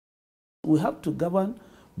We have to govern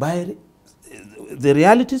by the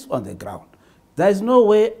realities on the ground. There is no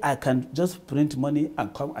way I can just print money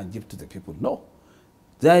and come and give to the people. No.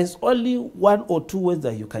 There is only one or two ways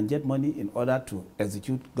that you can get money in order to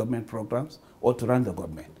execute government programs or to run the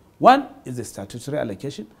government. One is the statutory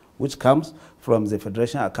allocation, which comes from the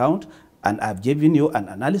federation account, and I've given you an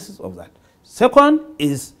analysis of that. Second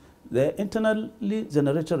is the internally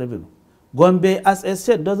generated revenue. Gombe, as I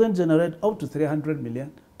said, doesn't generate up to 300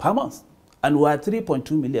 million per month, and we are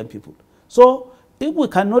 3.2 million people. So if we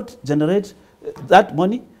cannot generate that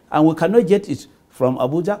money and we cannot get it from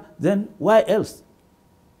Abuja, then why else?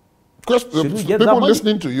 Because people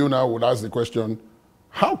listening to you now would ask the question,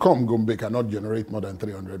 how come Gombe cannot generate more than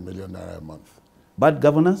 300 million naira a month? Bad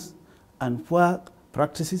governance and poor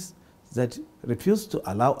practices that refuse to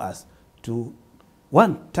allow us to,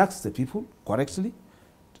 one, tax the people correctly,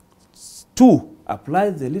 two, apply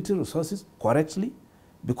the little resources correctly.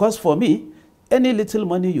 Because for me, any little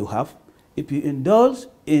money you have, if you indulge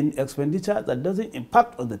in expenditure that doesn't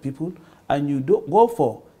impact on the people, and you don't go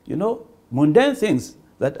for, mundane things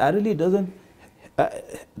that are really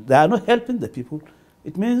they are not helping the people,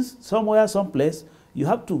 it means somewhere, someplace, you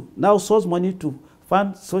have to now source money to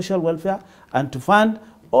fund social welfare and to fund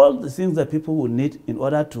all the things that people will need in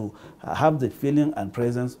order to have the feeling and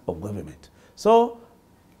presence of government. So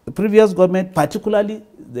the previous government, particularly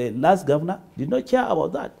the last governor, did not care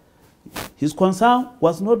about that. His concern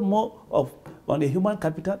was not more on the human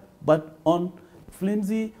capital, but on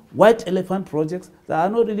flimsy white elephant projects that are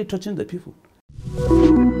not really touching the people.